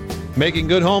 Making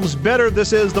good homes better.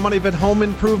 This is the Money Pit Home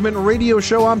Improvement Radio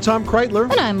Show. I'm Tom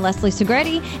Kraeutler. And I'm Leslie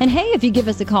Segrete. And hey, if you give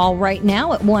us a call right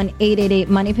now at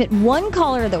 1-888-MONEY-PIT, one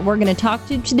caller that we're going to talk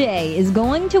to today is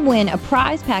going to win a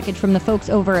prize package from the folks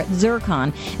over at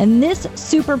Zircon. And this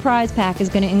super prize pack is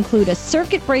going to include a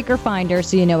circuit breaker finder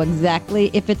so you know exactly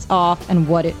if it's off and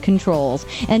what it controls.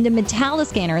 And a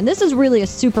Metalliscanner. And this is really a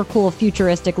super cool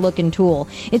futuristic looking tool.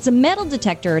 It's a metal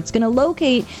detector. It's going to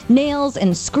locate nails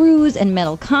and screws and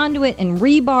metal conduit and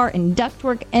rebar and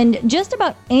ductwork and just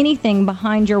about anything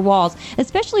behind your walls,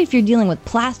 especially if you're dealing with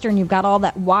plaster and you've got all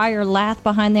that wire lath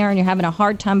behind there and you're having a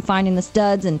hard time finding the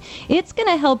studs, and it's going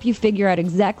to help you figure out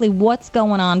exactly what's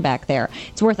going on back there.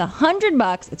 It's worth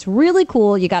 $100. It's really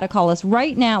cool. You got to call us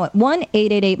right now at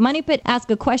 1-888-MONEY-PIT. Ask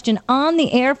a question on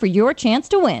the air for your chance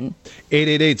to win.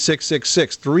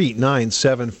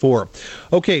 888-666-3974.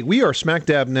 Okay, we are smack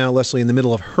dab now, Leslie, in the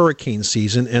middle of hurricane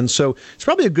season, and so it's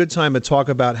probably a good time to talk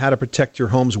about how to protect your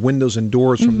home's windows and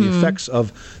doors from the effects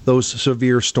of those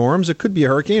severe storms. It could be a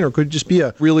hurricane or it could just be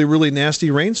a really, really nasty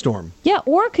rainstorm. Yeah,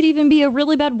 or it could even be a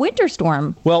really bad winter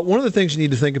storm. Well, one of the things you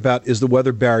need to think about is the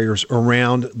weather barriers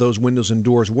around those windows and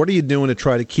doors. What are you doing to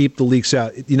try to keep the leaks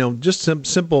out? You know, just some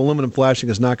simple aluminum flashing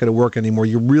is not going to work anymore.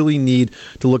 You really need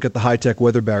to look at the high-tech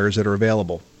weather barriers that are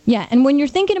available. Yeah, and when you're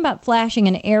thinking about flashing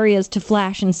and areas to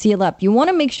flash and seal up, you want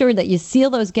to make sure that you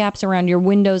seal those gaps around your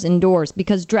windows and doors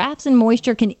because drafts and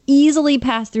moisture can easily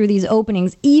pass through these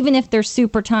openings even if they're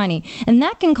super tiny. And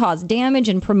that can cause damage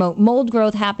and promote mold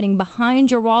growth happening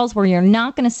behind your walls where you're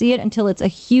not going to see it until it's a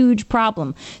huge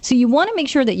problem. So you want to make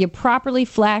sure that you properly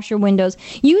flash your windows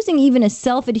using even a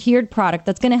self-adhered product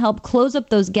that's going to help close up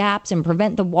those gaps and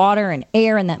prevent the water and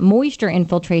air and that moisture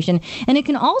infiltration. And it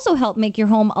can also help make your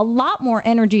home a lot more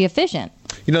energy efficient.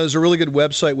 You know, there's a really good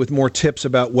website with more tips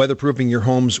about weatherproofing your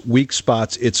home's weak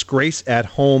spots. It's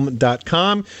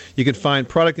graceathome.com. You can find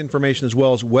product information as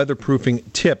well as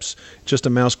weatherproofing tips just a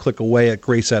mouse click away at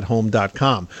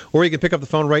graceathome.com. Or you can pick up the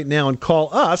phone right now and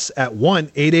call us at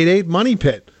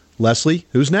 1-888-MONEY-PIT. Leslie,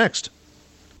 who's next?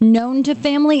 Known to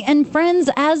family and friends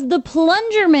as the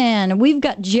Plunger Man, we've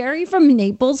got Jerry from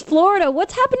Naples, Florida.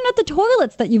 What's happening at the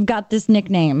toilets that you've got this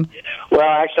nickname? Well,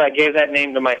 actually, I gave that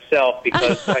name to myself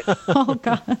because I spent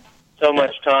so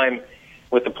much time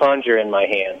with the plunger in my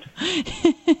hand.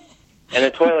 And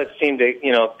the toilets seem to,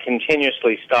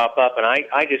 continuously stop up, and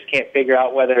I just can't figure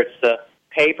out whether it's the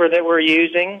paper that we're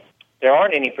using. There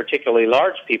aren't any particularly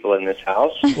large people in this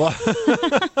house.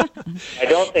 I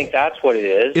don't think that's what it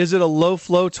is. Is it a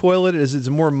low-flow toilet? Is it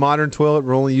a more modern toilet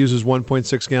that only uses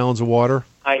 1.6 gallons of water?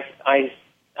 I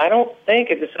I don't think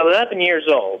it's 11 years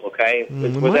old, okay?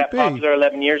 Was that popular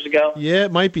 11 years ago? Yeah,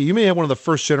 it might be. You may have one of the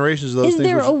first generations of those Is things.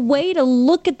 there a way to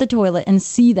look at the toilet and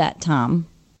see that, Tom?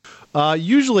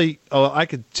 Usually, I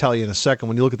could tell you in a second.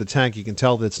 When you look at the tank, you can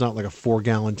tell that it's not like a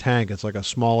 4-gallon tank. It's like a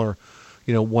smaller,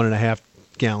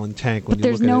 1.5-gallon tank. When But you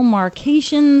there's look at no it.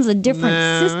 marcations, a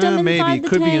different system inside Maybe the it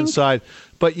could tank? be inside.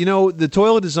 But the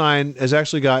toilet design has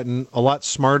actually gotten a lot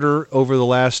smarter over the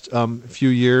last few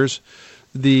years.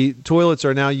 The toilets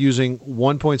are now using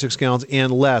 1.6 gallons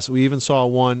and less. We even saw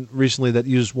one recently that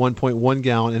used 1.1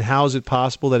 gallon. And how is it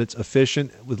possible that it's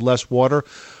efficient with less water?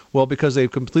 Well, because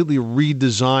they've completely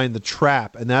redesigned the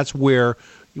trap, and that's where,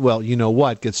 well, you know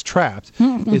what gets trapped.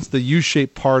 It's the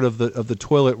U-shaped part of the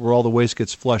toilet where all the waste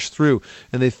gets flushed through.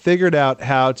 And they figured out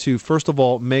how to, first of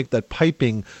all, make that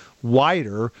piping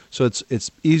wider, so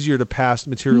it's easier to pass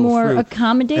material More through.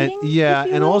 accommodating?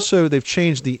 And also they've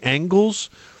changed the angles.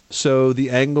 So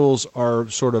the angles are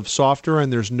sort of softer,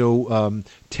 and there's no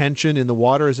tension in the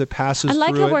water as it passes I like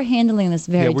through how it. we're handling this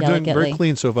very we're delicately. doing very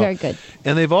clean so far. Very good.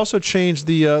 And they've also changed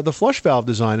the flush valve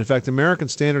design. In fact, American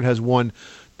Standard has one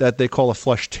that they call a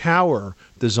flush tower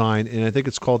design, and I think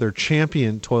it's called their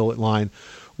Champion toilet line,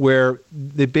 where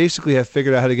they basically have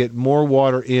figured out how to get more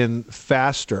water in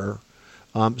faster.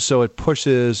 So it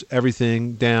pushes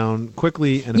everything down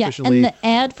quickly and efficiently. And the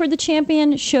ad for the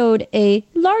Champion showed a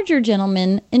larger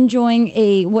gentleman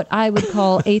enjoying what I would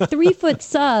call a 3-foot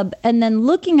sub, and then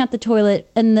looking at the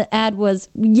toilet, and the ad was,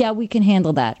 "Yeah, we can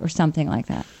handle that," or something like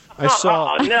that. I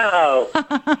saw. Oh, no.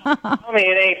 Tell me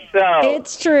it ain't so.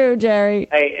 It's true, Jerry.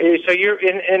 Hey, so you're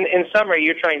in summary,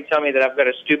 you're trying to tell me that I've got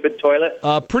a stupid toilet?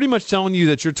 Pretty much telling you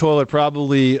that your toilet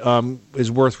probably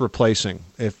is worth replacing.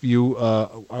 If you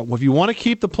want to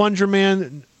keep the Plunger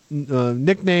Man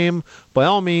nickname, by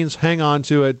all means, hang on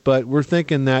to it. But we're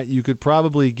thinking that you could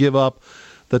probably give up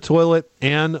the toilet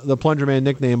and the Plunger Man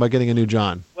nickname by getting a new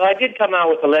John. Well, I did come out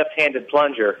with a left-handed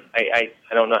plunger. I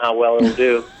don't know how well it'll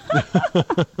do.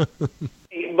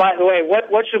 By the way,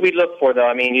 what should we look for, though?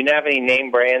 I mean, you have any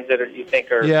name brands that you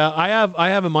think are... Yeah, I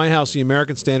have in my house the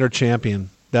American Standard Champion.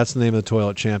 That's the name of the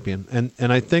toilet, Champion.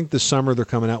 And I think this summer they're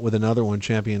coming out with another one,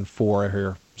 Champion 4, I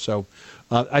hear. So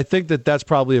I think that's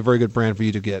probably a very good brand for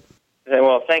you to get.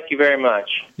 Well, thank you very much.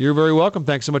 You're very welcome.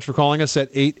 Thanks so much for calling us at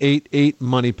 888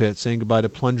 Money Pit, saying goodbye to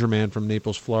Plunger Man from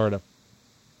Naples, Florida.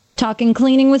 Talking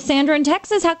cleaning with Sandra in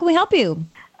Texas. How can we help you?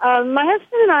 My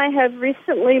husband and I have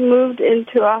recently moved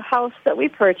into a house that we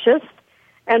purchased,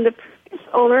 and the previous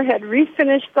owner had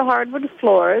refinished the hardwood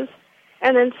floors,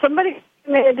 and then somebody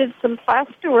came in and did some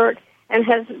plaster work and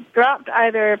has dropped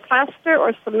either plaster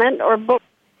or cement or both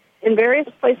in various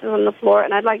places on the floor,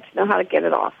 and I'd like to know how to get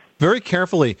it off. Very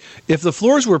carefully. If the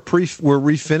floors were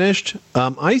refinished,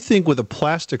 I think with a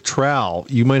plastic trowel,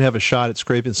 you might have a shot at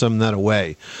scraping some of that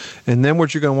away. And then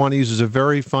what you're going to want to use is a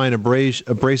very fine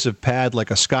abrasive pad,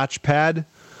 like a Scotch pad,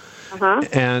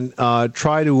 and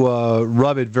try to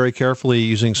rub it very carefully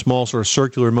using small sort of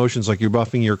circular motions like you're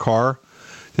buffing your car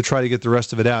to try to get the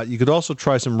rest of it out. You could also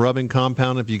try some rubbing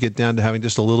compound if you get down to having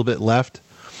just a little bit left.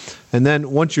 And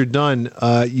then once you're done,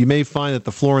 you may find that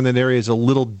the floor in that area is a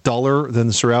little duller than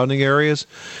the surrounding areas,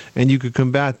 and you could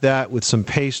combat that with some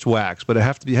paste wax, but it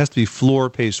has to be floor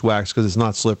paste wax because it's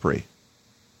not slippery.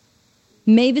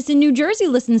 Mavis in New Jersey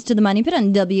listens to the Money Pit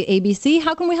on WABC.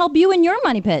 How can we help you in your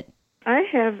Money Pit?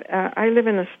 I live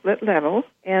in a split level,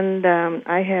 and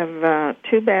I have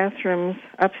 2 bathrooms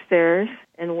upstairs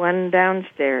and 1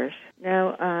 downstairs.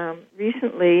 Now,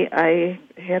 recently I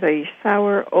had a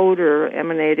sour odor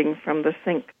emanating from the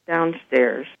sink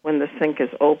downstairs when the sink is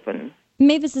open.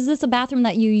 Mavis, is this a bathroom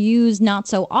that you use not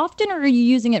so often, or are you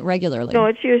using it regularly? No,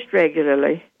 it's used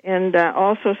regularly. And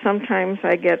also sometimes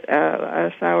I get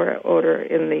a sour odor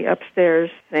in the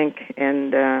upstairs sink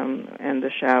and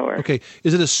the shower. Okay,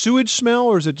 is it a sewage smell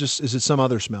or is it some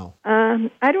other smell?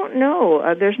 I don't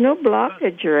know. There's no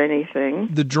blockage or anything.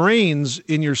 The drains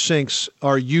in your sinks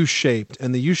are U-shaped,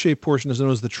 and the U-shaped portion is known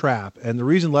as the trap. And the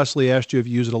reason Leslie asked you if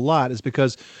you use it a lot is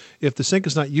because if the sink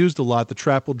is not used a lot, the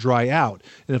trap will dry out.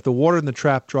 And if the water in the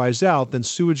trap dries out, then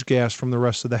sewage gas from the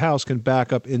rest of the house can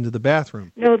back up into the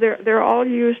bathroom. No, they're all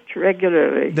used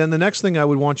regularly. Then the next thing I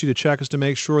would want you to check is to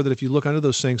make sure that if you look under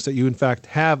those sinks that you in fact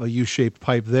have a U-shaped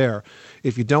pipe there.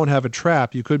 If you don't have a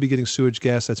trap, you could be getting sewage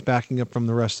gas that's backing up from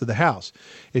the rest of the house.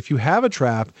 If you have a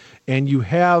trap and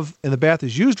the bath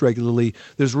is used regularly,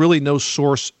 there's really no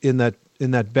source in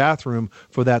that bathroom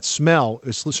for that smell.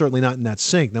 It's certainly not in that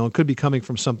sink. Now, it could be coming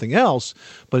from something else,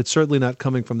 but it's certainly not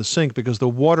coming from the sink because the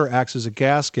water acts as a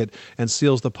gasket and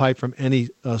seals the pipe from any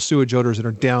sewage odors that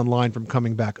are downline from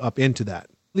coming back up into that.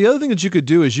 The other thing that you could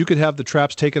do is you could have the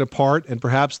traps taken apart, and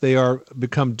perhaps they are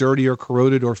become dirty or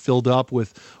corroded or filled up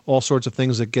with all sorts of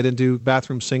things that get into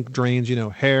bathroom sink drains,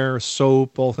 hair,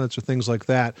 soap, all sorts of things like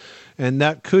that. And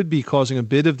that could be causing a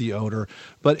bit of the odor.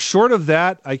 But short of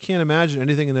that, I can't imagine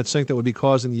anything in that sink that would be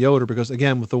causing the odor because,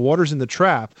 again, with the water's in the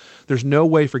trap, there's no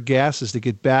way for gases to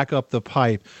get back up the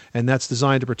pipe, and that's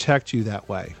designed to protect you that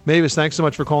way. Mavis, thanks so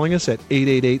much for calling us at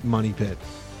 888-MONEY-PIT.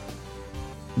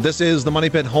 This is the Money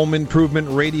Pit Home Improvement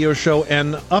Radio Show,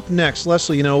 and up next,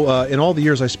 Leslie, in all the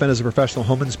years I spent as a professional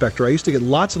home inspector, I used to get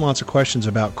lots and lots of questions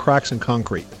about cracks in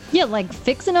concrete. Yeah, like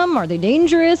fixing them. Are they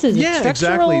dangerous? Is it structural?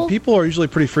 Exactly. People are usually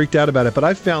pretty freaked out about it, but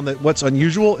I've found that what's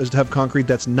unusual is to have concrete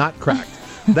that's not cracked.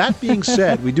 That being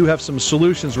said, we do have some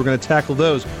solutions. We're going to tackle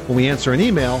those when we answer an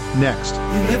email next.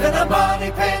 You live in a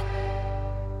money pit.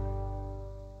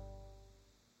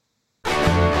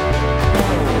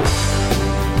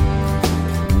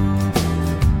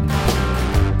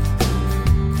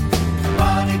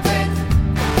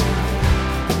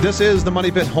 This is the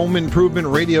Money Pit Home Improvement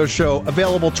Radio Show,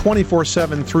 available 24/7,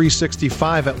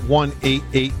 365 at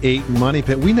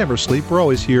 1-888-MONEY-PIT. We never sleep. We're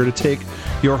always here to take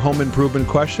your home improvement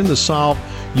question, to solve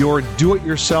your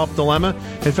do-it-yourself dilemma.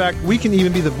 In fact, we can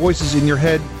even be the voices in your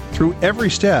head through every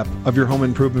step of your home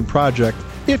improvement project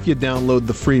if you download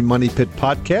the free Money Pit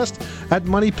podcast at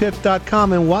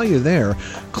moneypit.com. And while you're there,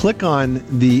 click on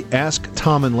the Ask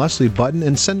Tom and Leslie button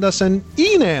and send us an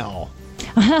email.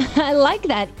 I like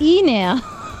that email.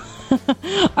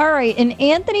 All right, and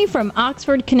Anthony from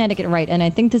Oxford, Connecticut, right, and I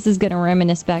think this is going to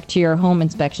reminisce back to your home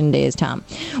inspection days, Tom.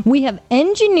 We have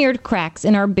engineered cracks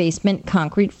in our basement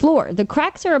concrete floor. The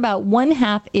cracks are about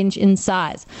 1/2 inch in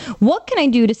size. What can I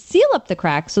do to seal up the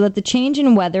cracks so that the change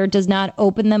in weather does not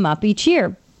open them up each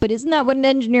year? But isn't that what an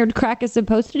engineered crack is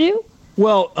supposed to do?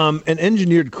 Well, an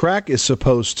engineered crack is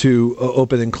supposed to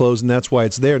open and close, and that's why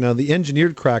it's there. Now, the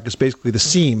engineered crack is basically the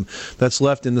seam that's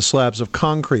left in the slabs of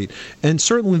concrete. And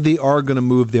certainly they are going to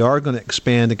move, they are going to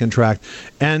expand and contract.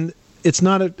 And it's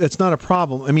not a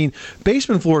problem. I mean,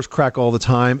 basement floors crack all the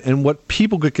time, and what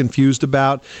people get confused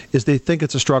about is they think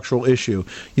it's a structural issue.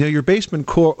 Your basement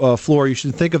floor, you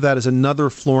should think of that as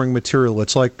another flooring material.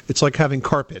 It's like having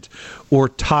carpet or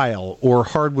tile or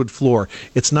hardwood floor.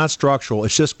 It's not structural.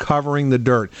 It's just covering the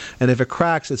dirt. And if it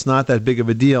cracks, it's not that big of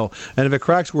a deal. And if it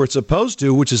cracks where it's supposed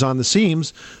to, which is on the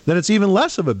seams, then it's even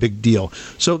less of a big deal.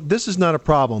 So this is not a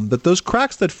problem. But those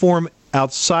cracks that form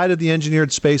outside of the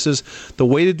engineered spaces, the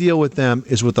way to deal with them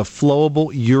is with a flowable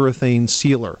urethane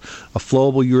sealer. A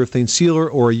flowable urethane sealer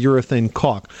or a urethane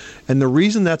caulk. And the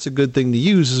reason that's a good thing to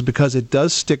use is because it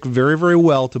does stick very, very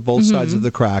well to both sides of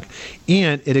the crack,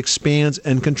 and it expands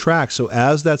and contracts. So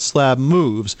as that slab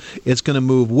moves, it's going to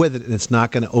move with it, and it's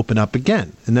not going to open up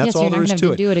again. And that's all there is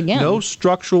to it. Do it again. No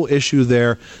structural issue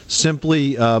there.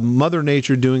 Simply Mother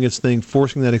Nature doing its thing,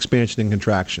 forcing that expansion and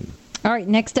contraction. All right,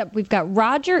 next up, we've got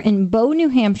Roger in Bow, New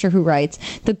Hampshire, who writes,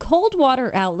 the cold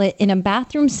water outlet in a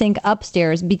bathroom sink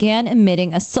upstairs began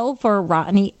emitting a sulfur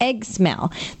rotteny egg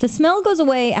smell. The smell goes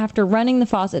away after running the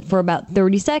faucet for about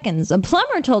 30 seconds. A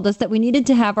plumber told us that we needed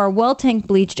to have our well tank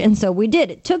bleached, and so we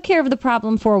did. It took care of the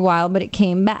problem for a while, but it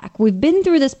came back. We've been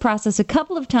through this process a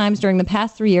couple of times during the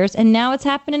past 3 years, and now it's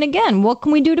happening again. What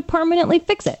can we do to permanently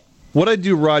fix it? What I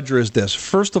do, Roger, is this.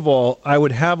 First of all, I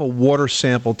would have a water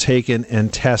sample taken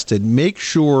and tested. Make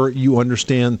sure you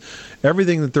understand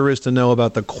everything that there is to know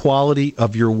about the quality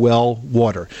of your well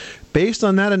water. Based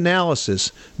on that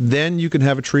analysis, then you can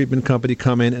have a treatment company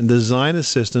come in and design a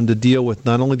system to deal with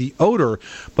not only the odor,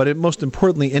 but most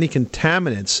importantly, any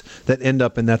contaminants that end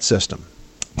up in that system.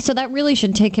 So that really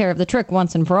should take care of the trick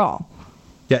once and for all.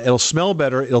 Yeah, it'll smell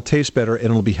better, it'll taste better, and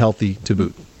it'll be healthy to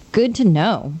boot. Good to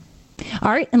know.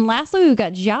 All right, and lastly, we've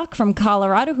got Jacques from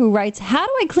Colorado who writes, how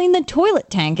do I clean the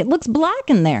toilet tank? It looks black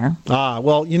in there.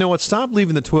 Well, you know what? Stop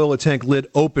leaving the toilet tank lid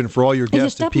open for all your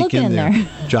guests to peek in there.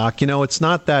 Jacques, it's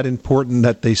not that important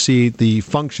that they see the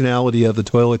functionality of the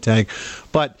toilet tank.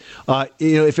 But,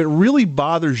 if it really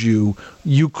bothers you,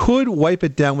 you could wipe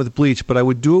it down with bleach, but I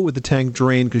would do it with the tank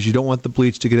drain because you don't want the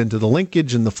bleach to get into the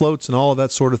linkage and the floats and all of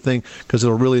that sort of thing because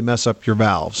it'll really mess up your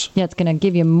valves. Yeah, it's going to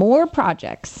give you more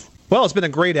projects. Well, it's been a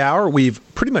great hour. We've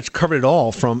pretty much covered it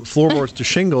all from floorboards to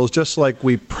shingles, just like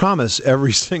we promise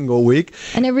every single week.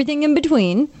 And everything in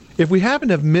between. If we happen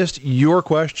to have missed your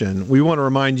question, we want to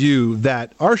remind you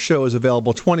that our show is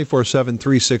available 24/7,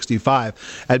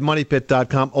 365 at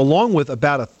moneypit.com, along with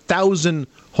about 1,000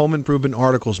 home improvement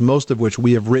articles, most of which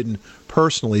we have written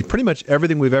personally. Pretty much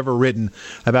everything we've ever written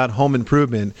about home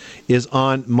improvement is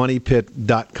on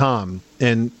moneypit.com.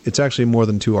 and it's actually more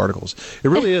than 2 articles. It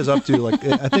really is up to like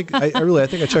I think I checked All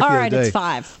the other right, day. it's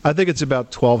 5. I think it's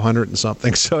about 1,200 and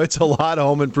something. So it's a lot of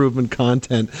home improvement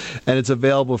content, and it's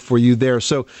available for you there.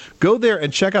 So go there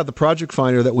and check out the project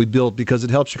finder that we built, because it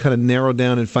helps you kind of narrow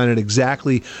down and find out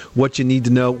exactly what you need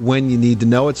to know when you need to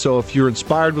know it. So if you're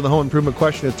inspired with a home improvement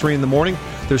question at 3 in the morning,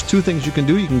 there's 2 things you can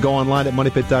do. You can go online at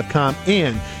moneypit.com,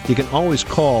 and you can always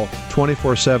call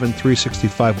 24/7,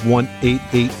 365,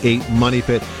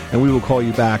 1-888-MONEYPIT, and we will call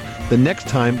you back the next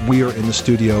time we are in the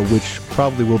studio, which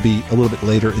probably will be a little bit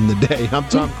later in the day. I'm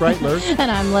Tom Kraeutler. And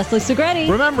I'm Leslie Segrete.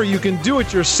 Remember, you can do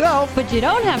it yourself, but you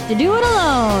don't have to do it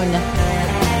alone.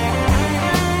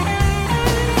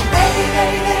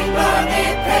 888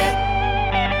 Money Pit.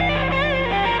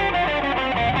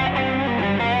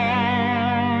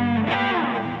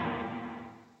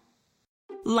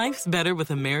 Life's better with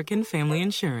American Family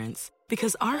Insurance,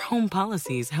 because our home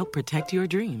policies help protect your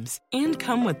dreams and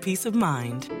come with peace of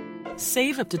mind.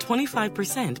 Save up to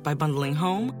 25% by bundling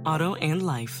home, auto, and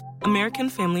life. American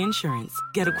Family Insurance.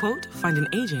 Get a quote, find an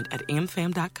agent at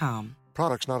amfam.com.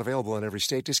 Products not available in every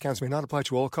state. Discounts may not apply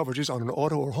to all coverages on an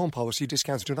auto or home policy.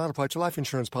 Discounts do not apply to life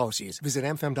insurance policies. Visit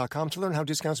amfam.com to learn how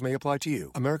discounts may apply to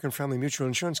you. American Family Mutual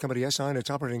Insurance Company, SI, and its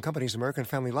operating companies, American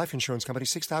Family Life Insurance Company,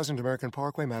 6000 American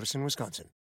Parkway, Madison, Wisconsin.